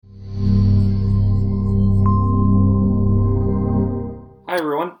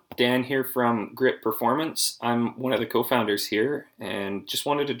Dan here from Grit Performance. I'm one of the co-founders here and just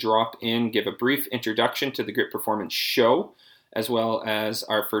wanted to drop in, give a brief introduction to the Grit Performance show, as well as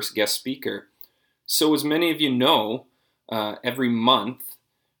our first guest speaker. So as many of you know, every month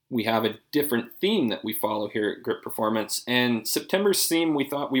we have a different theme that we follow here at Grit Performance. And September's theme, we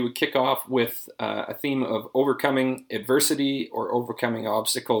thought we would kick off with a theme of overcoming adversity or overcoming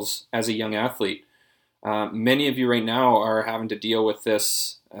obstacles as a young athlete. Many of you right now are having to deal with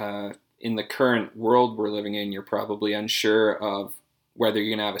this in the current world we're living in. You're probably unsure of whether you're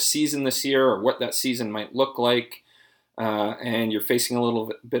going to have a season this year or what that season might look like, and you're facing a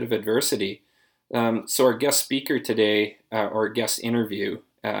little bit of adversity. So our guest speaker today, or guest interview,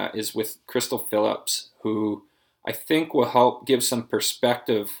 is with Crystal Phillips, who I think will help give some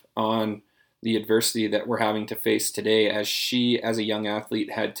perspective on the adversity that we're having to face today, as she, as a young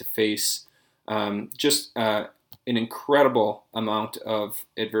athlete, had to face just an incredible amount of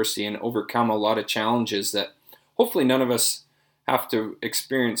adversity and overcome a lot of challenges that hopefully none of us have to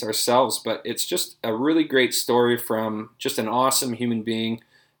experience ourselves. But it's just a really great story from just an awesome human being.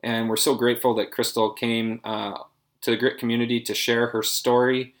 And we're so grateful that Crystal came to the Grit community to share her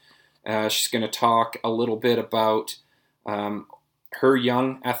story. She's going to talk a little bit about her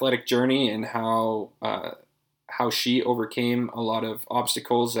young athletic journey and how she overcame a lot of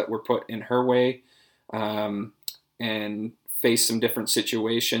obstacles that were put in her way, and faced some different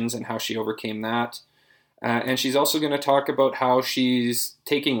situations and how she overcame that. And she's also going to talk about how she's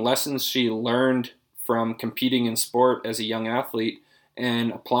taking lessons she learned from competing in sport as a young athlete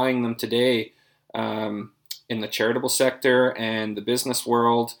and applying them today in the charitable sector and the business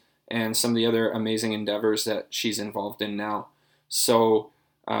world and some of the other amazing endeavors that she's involved in now. So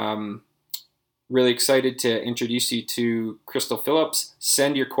really excited to introduce you to Crystal Phillips.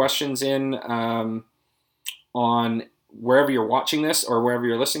 Send your questions in on wherever you're watching this or wherever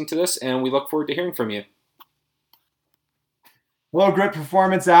you're listening to this, and we look forward to hearing from you. Hello, Grit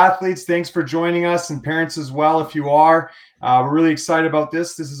Performance athletes. Thanks for joining us, and parents as well if you are. We're really excited about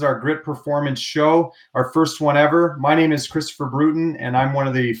this. This is our Grit Performance show, our first one ever. My name is Christopher Bruton, and I'm one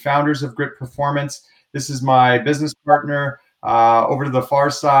of the founders of Grit Performance. This is my business partner over to the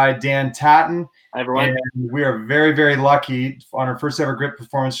far side, Dan Tatton. Hi, everyone. And we are very, very lucky on our first ever Grit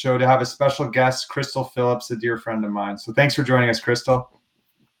Performance show to have a special guest, Crystal Phillips, a dear friend of mine. So thanks for joining us, Crystal.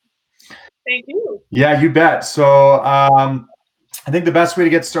 Thank you. Yeah, you bet. So I think the best way to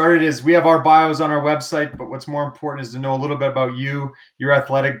get started is we have our bios on our website, but what's more important is to know a little bit about you, your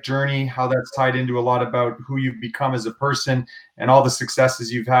athletic journey, how that's tied into a lot about who you've become as a person and all the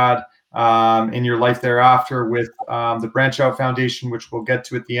successes you've had in your life thereafter with the Branch Out Foundation, which we'll get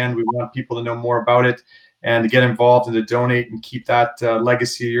to at the end. We want people to know more about it and to get involved and to donate and keep that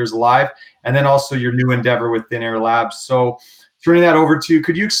legacy of yours alive. And then also your new endeavor with Thin Air Labs. So turning that over to you,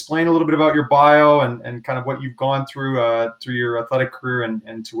 could you explain a little bit about your bio and kind of what you've gone through through your athletic career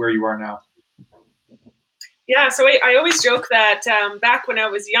and to where you are now? Yeah, so I always joke that back when I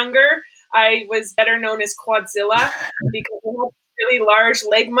was younger, I was better known as Quadzilla because I had really large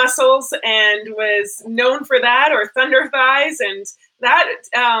leg muscles and was known for that, or thunder thighs. And that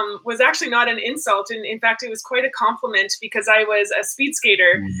was actually not an insult. And in fact, it was quite a compliment because I was a speed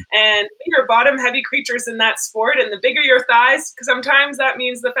skater, and bigger bottom heavy creatures in that sport, and the bigger your thighs, because sometimes that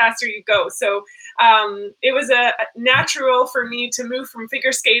means the faster you go. So it was a natural for me to move from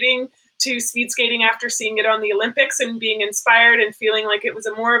figure skating to speed skating after seeing it on the Olympics and being inspired and feeling like it was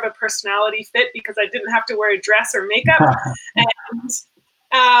a more of a personality fit because I didn't have to wear a dress or makeup.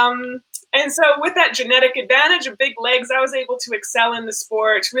 And so with that genetic advantage of big legs, I was able to excel in the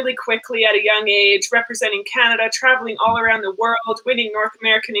sport really quickly at a young age, representing Canada, traveling all around the world, winning North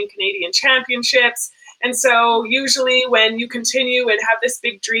American and Canadian championships. And so usually when you continue and have this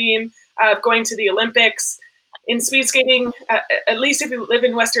big dream of going to the Olympics, in speed skating, at least if you live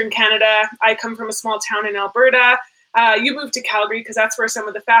in Western Canada, I come from a small town in Alberta, you move to Calgary because that's where some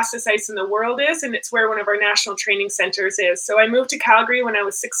of the fastest ice in the world is, and it's where one of our national training centers is. So I moved to Calgary when I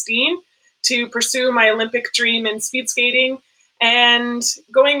was 16 to pursue my Olympic dream in speed skating. And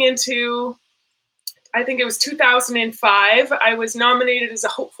going into, I think it was 2005, I was nominated as a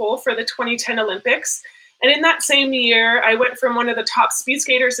hopeful for the 2010 Olympics. And in that same year, I went from one of the top speed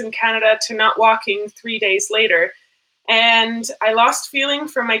skaters in Canada to not walking 3 days later. And I lost feeling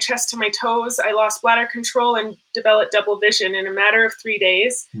from my chest to my toes. I lost bladder control and developed double vision in a matter of 3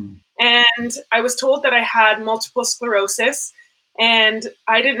 days. And I was told that I had multiple sclerosis. And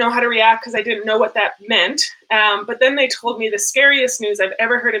I didn't know how to react because I didn't know what that meant. But then they told me the scariest news I've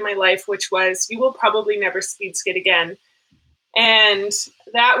ever heard in my life, which was, you will probably never speed skate again. And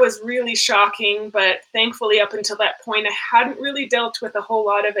that was really shocking. But thankfully, up until that point, I hadn't really dealt with a whole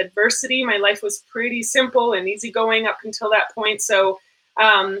lot of adversity. My life was pretty simple and easygoing up until that point. So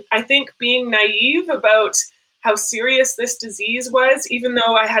I think being naive about how serious this disease was, even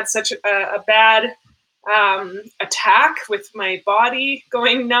though I had such a bad attack with my body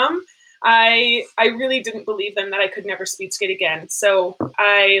going numb, I really didn't believe them that I could never speed skate again. So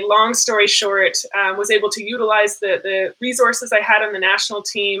I, long story short, was able to utilize the resources I had on the national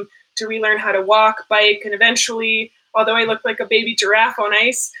team to relearn how to walk, bike, and eventually, although I looked like a baby giraffe on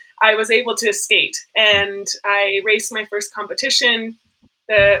ice, I was able to skate. And I raced my first competition.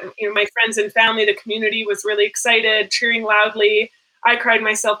 My friends and family, the community was really excited, cheering loudly. I cried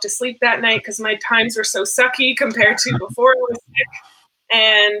myself to sleep that night because my times were so sucky compared to before I was sick.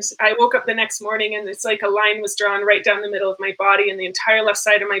 And I woke up the next morning and it's like a line was drawn right down the middle of my body and the entire left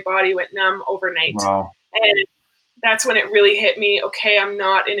side of my body went numb overnight. Wow. And that's when it really hit me. Okay, I'm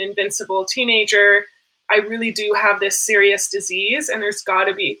not an invincible teenager. I really do have this serious disease and there's got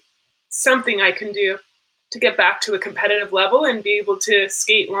to be something I can do to get back to a competitive level and be able to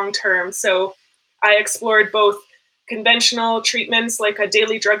skate long term. So I explored both conventional treatments like a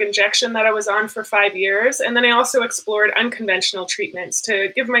daily drug injection that I was on for 5 years. And then I also explored unconventional treatments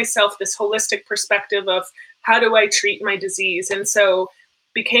to give myself this holistic perspective of how do I treat my disease. And so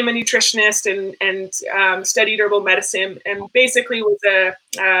became a nutritionist and studied herbal medicine and basically was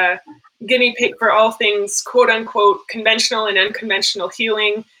a guinea pig for all things quote unquote conventional and unconventional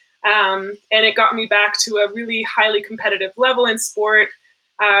healing. And it got me back to a really highly competitive level in sport,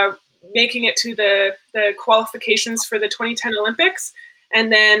 making it to the qualifications for the 2010 Olympics,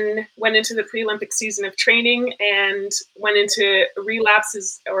 and then went into the pre-Olympic season of training and went into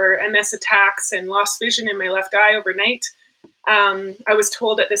relapses or MS attacks and lost vision in my left eye overnight. I was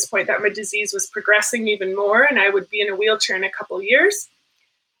told at this point that my disease was progressing even more and I would be in a wheelchair in a couple of years.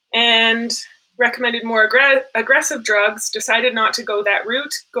 And recommended more aggressive drugs, decided not to go that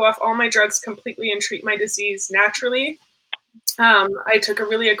route, go off all my drugs completely and treat my disease naturally. I took a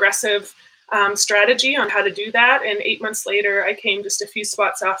really aggressive strategy on how to do that. And 8 months later, I came just a few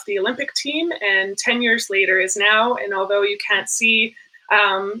spots off the Olympic team. And 10 years later is now. And although you can't see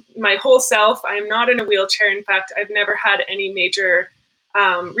my whole self, I'm not in a wheelchair. In fact, I've never had any major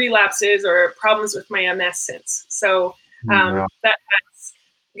relapses or problems with my MS since. So that's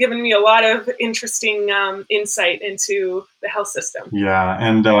given me a lot of interesting insight into the health system. Yeah,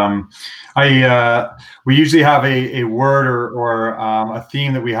 and we usually have a word or a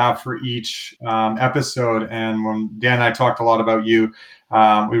theme that we have for each episode. And when Dan and I talked a lot about you,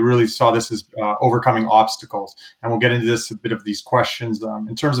 we really saw this as overcoming obstacles. And we'll get into this a bit of these questions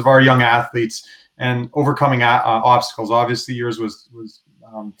in terms of our young athletes and overcoming obstacles. Obviously, yours was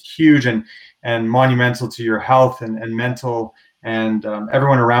huge and monumental to your health and mental and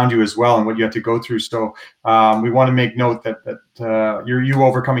everyone around you as well, and what you had to go through. So we want to make note that you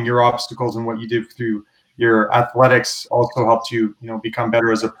overcoming your obstacles and what you did through your athletics also helped you, become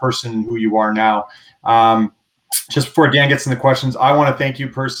better as a person who you are now. Just before Dan gets in the questions, I want to thank you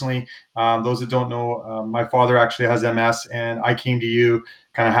personally. Those that don't know, my father actually has MS, and I came to you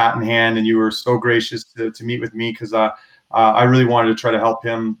kind of hat in hand, and you were so gracious to meet with me because I really wanted to try to help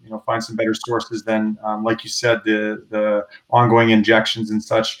him, find some better sources than, like you said, the ongoing injections and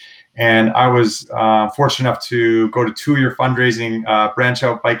such. And I was fortunate enough to go to 2 of your fundraising Branch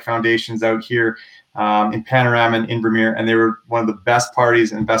Out Bike Foundations out here in Panorama and Invermere, and they were one of the best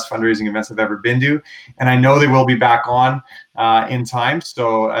parties and best fundraising events I've ever been to. And I know they will be back on in time.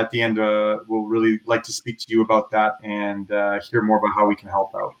 So at the end, we'll really like to speak to you about that and hear more about how we can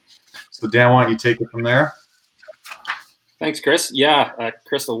help out. So Dan, why don't you take it from there? Thanks, Chris. Yeah,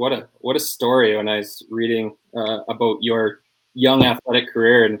 Crystal, what a story. When I was reading about your young athletic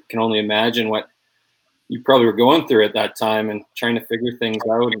career, and can only imagine what you probably were going through at that time and trying to figure things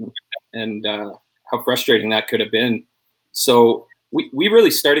out, and how frustrating that could have been. So we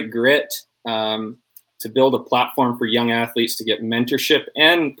really started Grit to build a platform for young athletes to get mentorship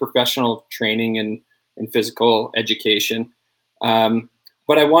and professional training and physical education.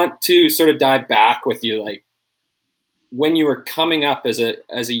 But I want to sort of dive back with you, like, when you were coming up as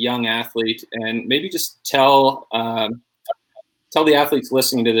a young athlete, and maybe just tell the athletes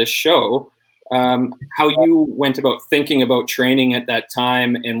listening to this show how you went about thinking about training at that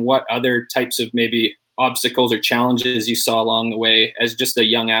time, and what other types of maybe obstacles or challenges you saw along the way as just a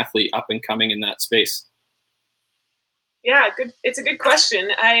young athlete up and coming in that space. Yeah, good. It's a good question.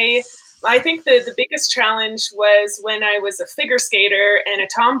 I think the biggest challenge was when I was a figure skater and a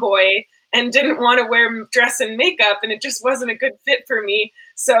tomboy, and didn't want to wear dress and makeup, and it just wasn't a good fit for me.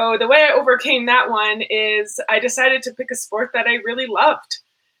 So the way I overcame that one is I decided to pick a sport that I really loved.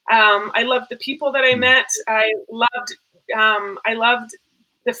 I loved the people that I met. I loved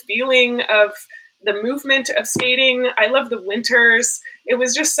the feeling of the movement of skating. I love the winters. It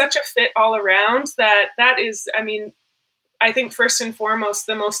was just such a fit all around that is, I mean, I think first and foremost,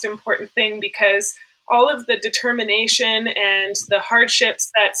 the most important thing, because all of the determination and the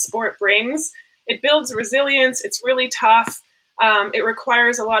hardships that sport brings, it builds resilience. It's really tough. It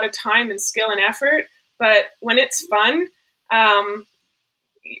requires a lot of time and skill and effort, but when it's fun,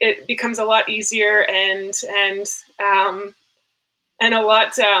 it becomes a lot easier and a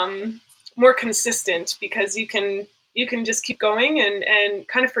lot more consistent, because you can just keep going and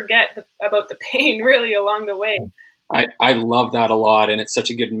kind of forget about the pain really along the way. I love that a lot, and it's such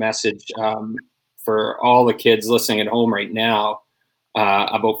a good message for all the kids listening at home right now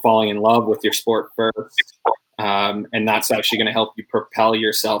about falling in love with your sport first, and that's actually going to help you propel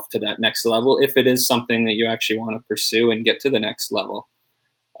yourself to that next level if it is something that you actually want to pursue and get to the next level.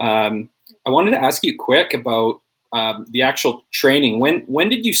 I wanted to ask you quick about the actual training. When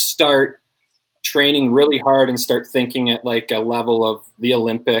did you start training really hard and start thinking at like a level of the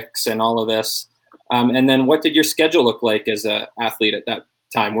Olympics and all of this? And then what did your schedule look like as an athlete at that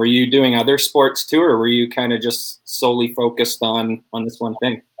time? Were you doing other sports too, or were you kind of just solely focused on this one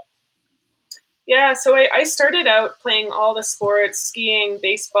thing? Yeah, so I started out playing all the sports: skiing,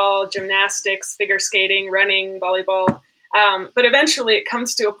 baseball, gymnastics, figure skating, running, volleyball. But eventually it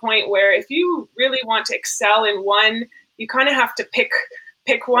comes to a point where if you really want to excel in one, you kind of have to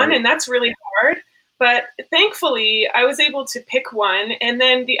pick one, and that's really hard. But thankfully, I was able to pick one, and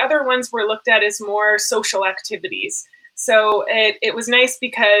then the other ones were looked at as more social activities. So it was nice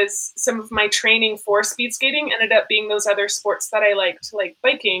because some of my training for speed skating ended up being those other sports that I liked, like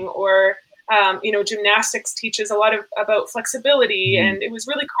biking or gymnastics teaches a lot about flexibility, and it was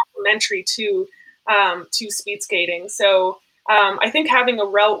really complementary to speed skating. So I think having a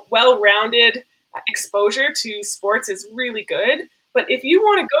well-rounded exposure to sports is really good. But if you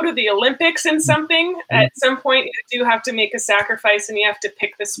want to go to the Olympics in something, at some point you do have to make a sacrifice, and you have to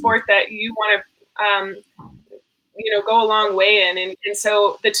pick the sport that you want to, go a long way in. And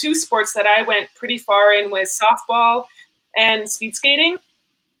so the two sports that I went pretty far in was softball and speed skating.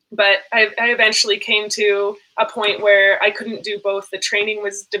 But I eventually came to a point where I couldn't do both. The training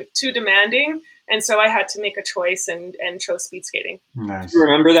was too demanding. And so I had to make a choice and chose speed skating. Nice. Do you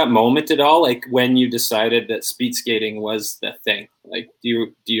remember that moment at all? Like when you decided that speed skating was the thing? Like,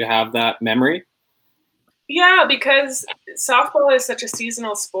 do you have that memory? Yeah, because softball is such a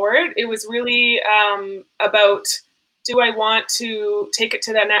seasonal sport. It was really about, do I want to take it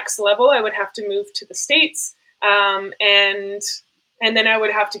to that next level? I would have to move to the States. And then I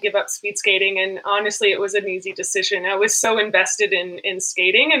would have to give up speed skating. And honestly, it was an easy decision. I was so invested in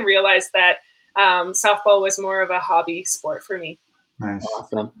skating and realized that softball was more of a hobby sport for me. Nice.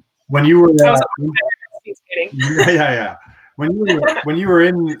 Awesome. When you were speed skating. yeah. When you were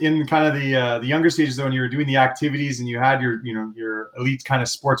in kind of the younger stages, though, and you were doing the activities and you had your elite kind of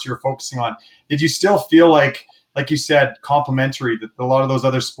sports you were focusing on, did you still feel like you said, complementary, that a lot of those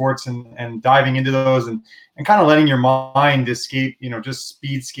other sports and diving into those and kind of letting your mind escape, just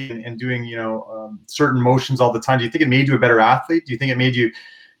speed skating and doing, certain motions all the time? Do you think it made you a better athlete? Do you think it made you,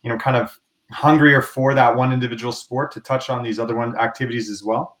 kind of hungrier for that one individual sport to touch on these other activities as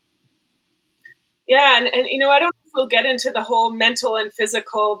well? Yeah. And I don't know if we'll get into the whole mental and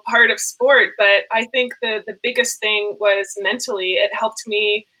physical part of sport, but I think the biggest thing was mentally. It helped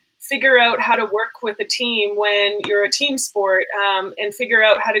me figure out how to work with a team when you're a team sport, and figure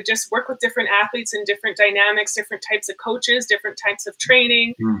out how to just work with different athletes and different dynamics, different types of coaches, different types of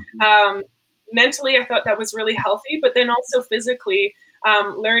training. Mentally, I thought that was really healthy, but then also physically,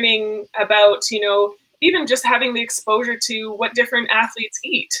 learning about, even just having the exposure to what different athletes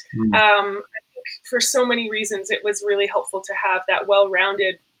eat. I think for so many reasons, it was really helpful to have that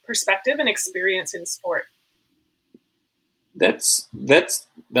well-rounded perspective and experience in sport. That's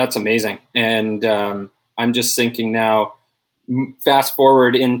amazing. And I'm just thinking now, fast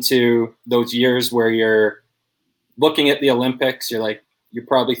forward into those years where you're looking at the Olympics, you're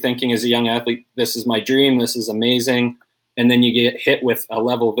probably thinking as a young athlete, this is my dream, this is amazing. And then you get hit with a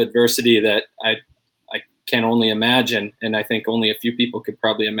level of adversity that I can only imagine. And I think only a few people could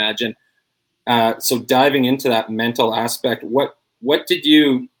probably imagine. So diving into that mental aspect, what did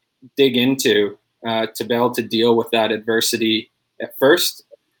you dig into to be able to deal with that adversity at first?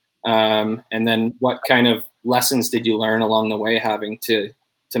 And then what kind of lessons did you learn along the way having to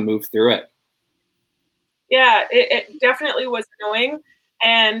move through it? Yeah, it definitely was annoying.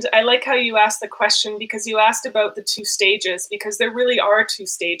 And I like how you asked the question, because you asked about the 2 stages, because there really are 2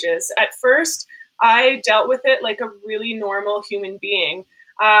 stages. At first, I dealt with it like a really normal human being.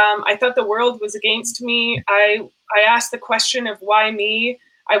 I thought the world was against me. I asked the question of why me.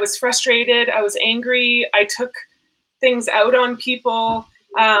 I was frustrated. I was angry. I took things out on people.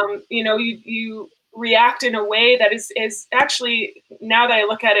 You react in a way that is actually, now that I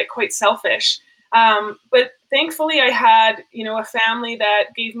look at it, quite selfish. But thankfully I had, a family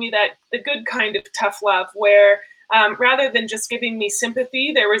that gave me the good kind of tough love, where rather than just giving me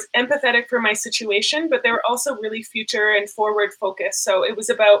sympathy, there was empathetic for my situation, but they were also really future and forward focused. So it was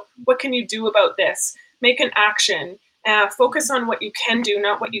about, what can you do about this? Make an action. Focus on what you can do,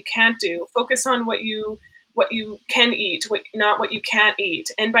 not what you can't do. Focus on what you can eat, not what you can't eat.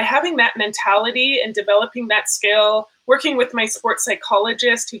 And by having that mentality and developing that skill, working with my sports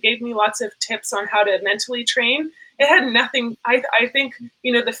psychologist who gave me lots of tips on how to mentally train, it had nothing. I think,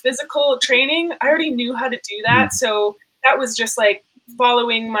 the physical training, I already knew how to do that. So that was just like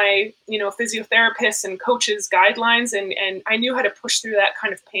following my, physiotherapist and coaches' guidelines. And I knew how to push through that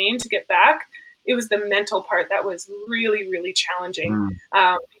kind of pain to get back. It was the mental part that was really, really challenging,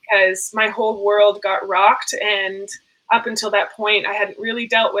 because my whole world got rocked. And up until that point, I hadn't really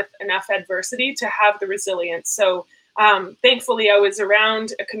dealt with enough adversity to have the resilience. So thankfully, I was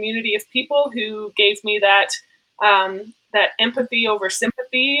around a community of people who gave me that empathy over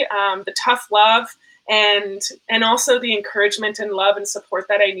sympathy, the tough love, and also the encouragement and love and support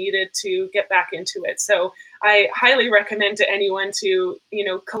that I needed to get back into it. So I highly recommend to anyone to,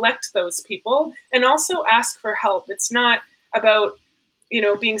 collect those people and also ask for help. It's not about,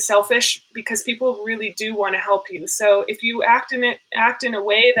 being selfish, because people really do want to help you. So if you act in a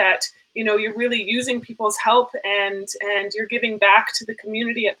way that, you're really using people's help and you're giving back to the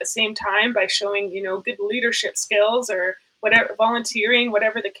community at the same time by showing, good leadership skills or whatever, volunteering,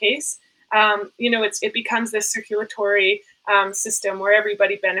 whatever the case, it becomes this circulatory system where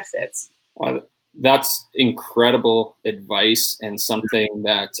everybody benefits. Well, that's incredible advice, and something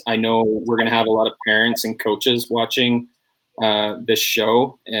that I know we're going to have a lot of parents and coaches watching this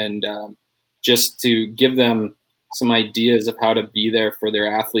show, and just to give them some ideas of how to be there for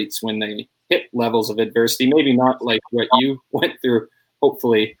their athletes when they hit levels of adversity, maybe not like what you went through,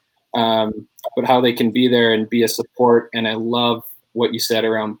 hopefully, but how they can be there and be a support. And I love what you said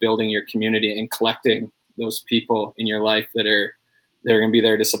around building your community and collecting those people in your life that are going to be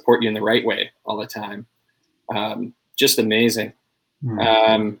there to support you in the right way all the time. Just amazing.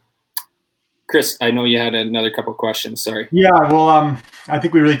 Chris, I know you had another couple of questions. Sorry. Yeah, well, I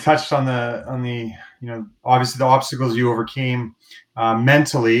think we really touched on the obviously the obstacles you overcame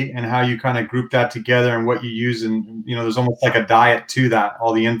mentally, and how you kind of group that together and what you use. And, there's almost like a diet to that,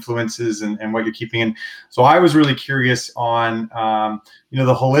 all the influences and what you're keeping in. So I was really curious on,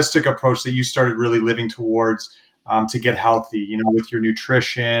 the holistic approach that you started really living towards to get healthy, with your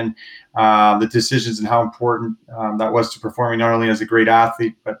nutrition, the decisions, and how important that was to performing not only as a great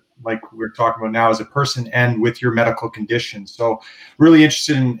athlete, but like we're talking about now, as a person and with your medical condition. So really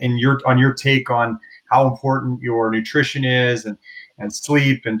interested in your take on how important your nutrition is, and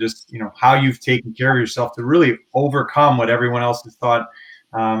sleep, and just, how you've taken care of yourself to really overcome what everyone else has thought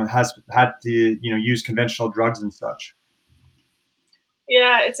has had to, use conventional drugs and such.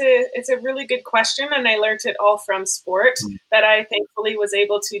 Yeah, it's a really good question, and I learned it all from sport. That I thankfully was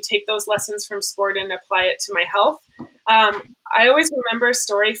able to take those lessons from sport and apply it to my health. I always remember a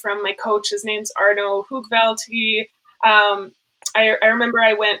story from my coach. His name's Arno Hoogveld. I remember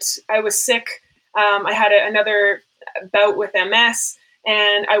I was sick. I had another bout with MS,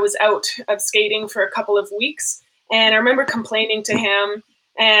 and I was out of skating for a couple of weeks. And I remember complaining to him,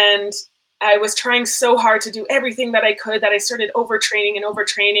 and I was trying so hard to do everything that I could that I started overtraining.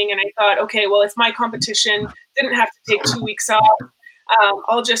 And I thought, okay, well, if my competition didn't have to take 2 weeks off,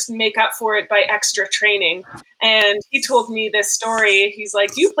 I'll just make up for it by extra training. And he told me this story. He's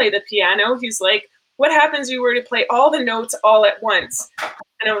like, you play the piano. He's like, what happens if you were to play all the notes all at once?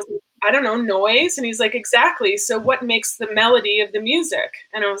 And I was like, I don't know, noise. And he's like, exactly. So what makes the melody of the music?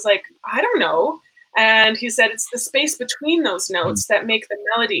 And I was like, I don't know. And he said, it's the space between those notes that make the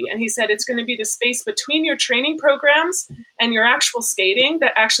melody. And he said, it's going to be the space between your training programs and your actual skating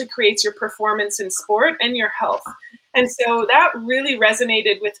that actually creates your performance in sport and your health. And so that really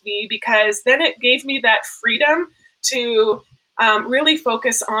resonated with me, because then it gave me that freedom to really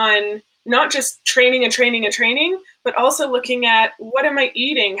focus on not just training, but also looking at, what am I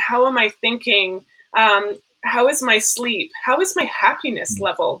eating? How am I thinking? how is my sleep? How is my happiness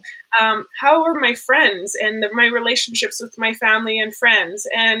level? How are my friends and my relationships with my family and friends?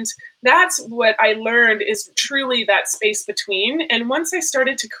 And that's what I learned is truly that space between. And once I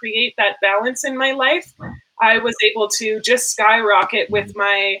started to create that balance in my life, I was able to just skyrocket with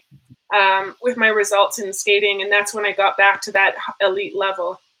my results in skating. And that's when I got back to that elite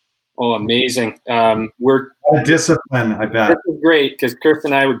level. Oh, amazing. We're a discipline, I bet. This is great, because Chris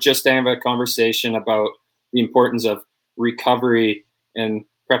and I were just having a conversation about the importance of recovery and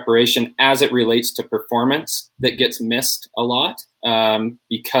preparation as it relates to performance that gets missed a lot,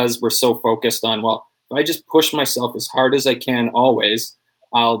 because we're so focused on, well, if I just push myself as hard as I can always,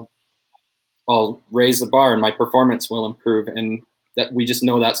 I'll raise the bar and my performance will improve. And that we just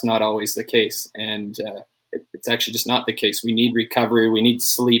know that's not always the case. And it's actually just not the case. We need recovery. We need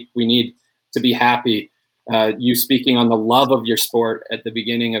sleep. We need to be happy. You speaking on the love of your sport at the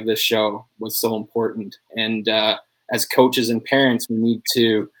beginning of this show was so important. And as coaches and parents, we need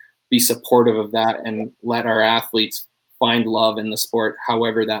to be supportive of that and let our athletes find love in the sport,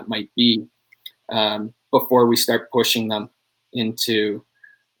 however that might be, before we start pushing them into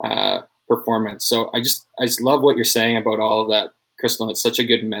performance. So I just love what you're saying about all of that, Crystal. It's such a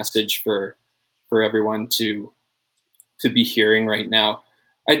good message for everyone to be hearing right now.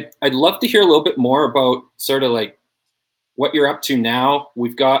 I'd love to hear a little bit more about sort of like what you're up to now.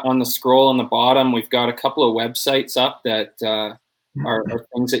 We've got on the scroll on the bottom, we've got a couple of websites up that are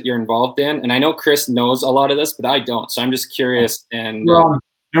things that you're involved in. And I know Chris knows a lot of this, but I don't. So I'm just curious. And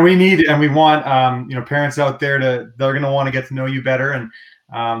we want parents out there they're going to want to get to know you better. And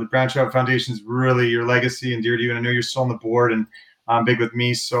the Branch Out Foundation is really your legacy and dear to you. And I know you're still on the board and big with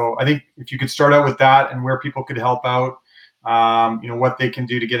me. So I think if you could start out with that and where people could help out, what they can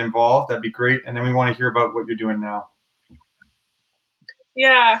do to get involved, that'd be great. And then we want to hear about what you're doing now.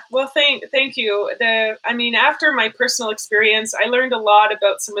 Yeah, well, thank you. After my personal experience, I learned a lot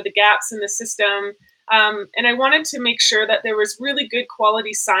about some of the gaps in the system. And I wanted to make sure that there was really good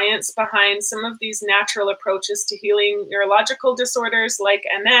quality science behind some of these natural approaches to healing neurological disorders like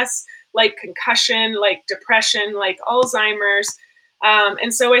MS, like concussion, like depression, like Alzheimer's.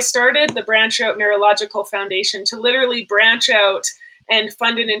 And so I started the Branch Out Neurological Foundation to literally branch out and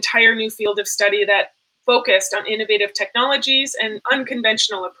fund an entire new field of study that focused on innovative technologies and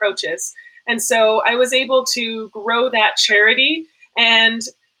unconventional approaches. And so I was able to grow that charity. And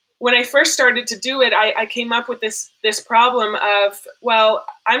when I first started to do it, I came up with this problem of, well,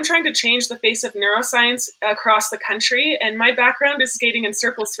 I'm trying to change the face of neuroscience across the country. And my background is skating in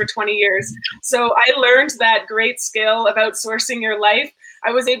circles for 20 years. So I learned that great skill of outsourcing your life. I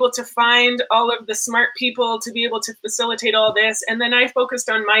was able to find all of the smart people to be able to facilitate all this. And then I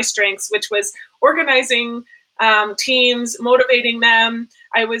focused on my strengths, which was organizing teams, motivating them.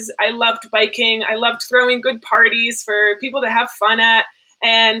 I loved biking. I loved throwing good parties for people to have fun at.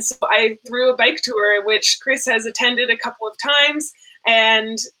 And so I threw a bike tour, which Chris has attended a couple of times.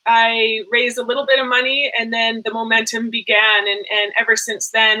 And I raised a little bit of money, and then the momentum began. And ever since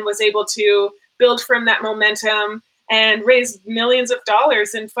then was able to build from that momentum and raise millions of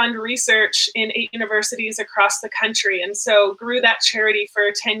dollars and fund research in 8 universities across the country. And so grew that charity for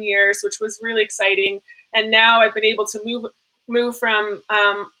 10 years, which was really exciting. And now I've been able to move from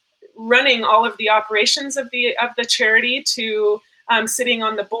running all of the operations of the charity to sitting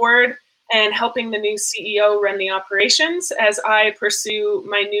on the board and helping the new CEO run the operations as I pursue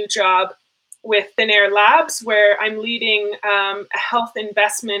my new job with Thin Air Labs, where I'm leading a health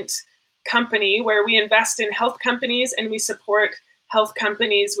investment company where we invest in health companies and we support health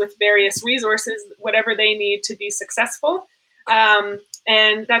companies with various resources, whatever they need to be successful.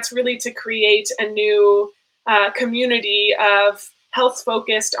 And that's really to create a new community of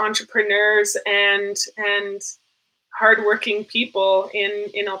health-focused entrepreneurs and hardworking people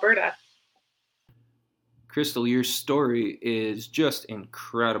in Alberta. Crystal, your story is just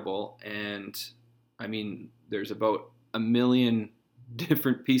incredible. And I mean, there's about a million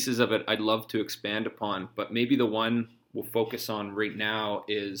different pieces of it I'd love to expand upon, but maybe the one we'll focus on right now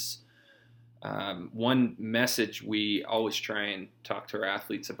is one message we always try and talk to our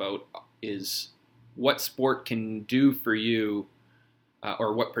athletes about is what sport can do for you,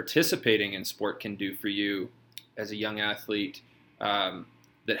 or what participating in sport can do for you as a young athlete,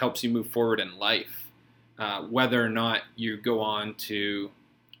 that helps you move forward in life. Whether or not you go on to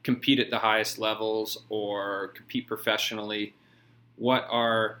compete at the highest levels or compete professionally, what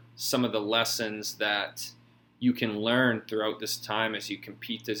are some of the lessons that you can learn throughout this time as you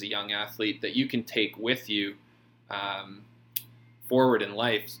compete as a young athlete that you can take with you forward in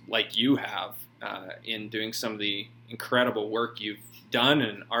life, like you have in doing some of the incredible work you've done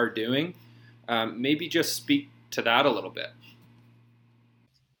and are doing? Maybe just speak to that a little bit.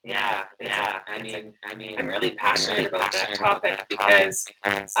 Yeah. I mean, I'm really passionate about that topic because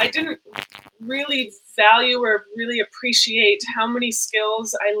I didn't really value or really appreciate how many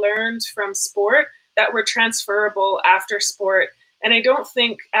skills I learned from sport that were transferable after sport. And I don't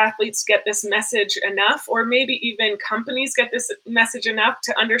think athletes get this message enough, or maybe even companies get this message enough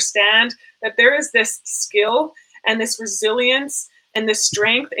to understand that there is this skill and this resilience and this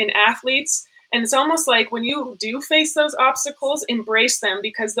strength in athletes. And it's almost like when you do face those obstacles, embrace them,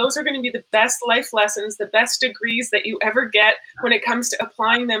 because those are going to be the best life lessons, the best degrees that you ever get when it comes to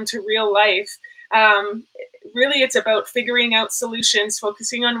applying them to real life. Really, it's about figuring out solutions,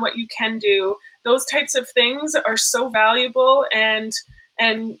 focusing on what you can do. Those types of things are so valuable and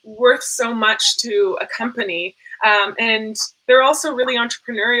worth so much to a company. And they're also really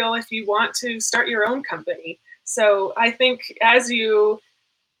entrepreneurial if you want to start your own company. So I think it's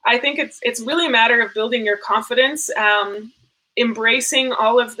really a matter of building your confidence, embracing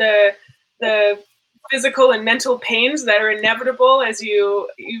all of the physical and mental pains that are inevitable as you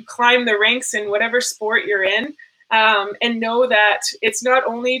climb the ranks in whatever sport you're in, and know that it's not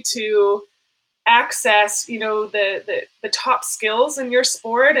only to access, the top skills in your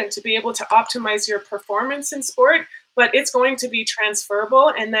sport and to be able to optimize your performance in sport, but it's going to be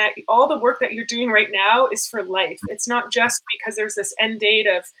transferable, and that all the work that you're doing right now is for life. It's not just because there's this end date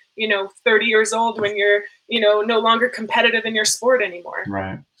of, 30 years old when you're, no longer competitive in your sport anymore.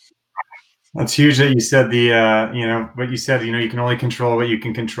 Right. That's huge that you said what you said, you can only control what you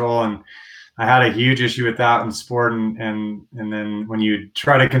can control. And I had a huge issue with that in sport. And then when you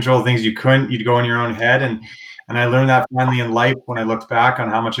try to control things you couldn't, you'd go in your own head. And I learned that finally in life when I looked back on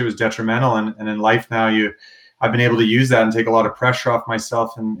how much it was detrimental. And in life now, I've been able to use that and take a lot of pressure off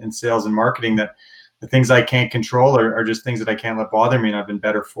myself in sales and marketing, that the things I can't control are just things that I can't let bother me, and I've been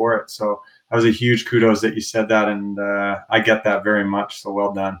better for it. So that was a huge kudos that you said that, and I get that very much. So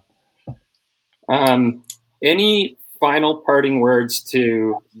well done. Any final parting words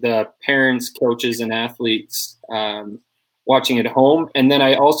to the parents, coaches, and athletes watching at home? And then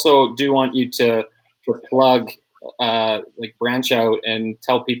I also do want you to plug, branch out and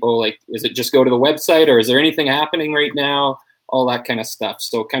tell people, is it just go to the website, or is there anything happening right now? All that kind of stuff.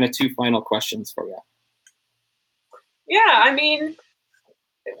 So kind of two final questions for you. Yeah, I mean,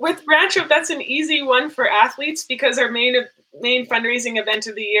 with Branch Out, that's an easy one for athletes, because our main fundraising event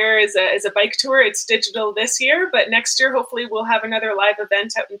of the year is a bike tour. It's digital this year, but next year, hopefully, we'll have another live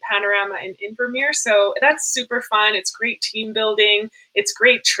event out in Panorama and Invermere. So that's super fun. It's great team building. It's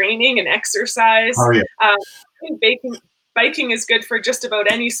great training and exercise. Oh, yeah. I think biking is good for just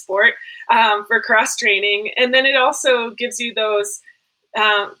about any sport, for cross training. And then it also gives you those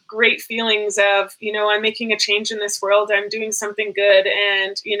great feelings of, I'm making a change in this world. I'm doing something good.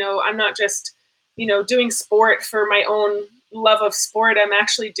 And, I'm not just, doing sport for my own love of sport. I'm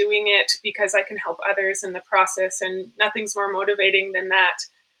actually doing it because I can help others in the process, and nothing's more motivating than that.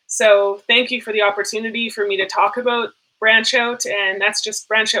 So thank you for the opportunity for me to talk about Branch Out, and that's just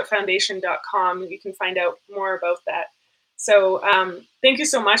branchoutfoundation.com. You can find out more about that. So thank you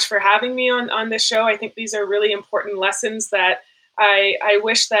so much for having me on this show. I think these are really important lessons that I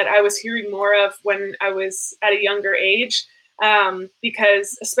wish that I was hearing more of when I was at a younger age,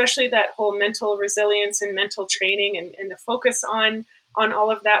 because especially that whole mental resilience and mental training and the focus on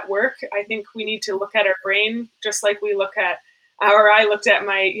all of that work, I think we need to look at our brain just like we look at, or I looked at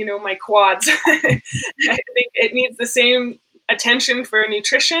my quads. I think it needs the same attention for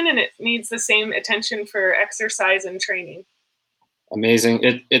nutrition, and it needs the same attention for exercise and training. Amazing.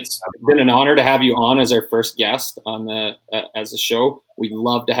 It's been an honor to have you on as our first guest on as a show. We'd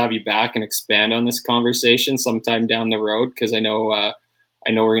love to have you back and expand on this conversation sometime down the road, because I know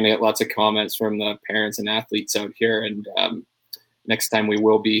we're going to get lots of comments from the parents and athletes out here. And next time we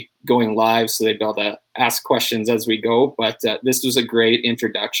will be going live, so they'll be able to ask questions as we go. But this was a great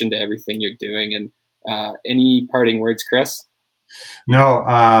introduction to everything you're doing. And any parting words, Chris? No,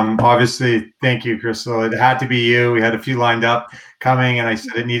 obviously, thank you, Crystal. It had to be you. We had a few lined up coming, and I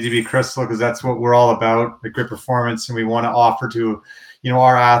said it needed to be Crystal, because that's what we're all about, the Grit Performance, and we want to offer to,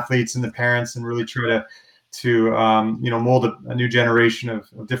 our athletes and the parents, and really try to mold a new generation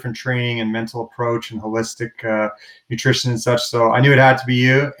of different training and mental approach and holistic nutrition and such. So I knew it had to be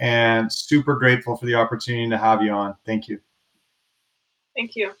you, and super grateful for the opportunity to have you on. Thank you.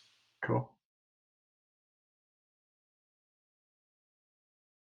 Thank you. Cool.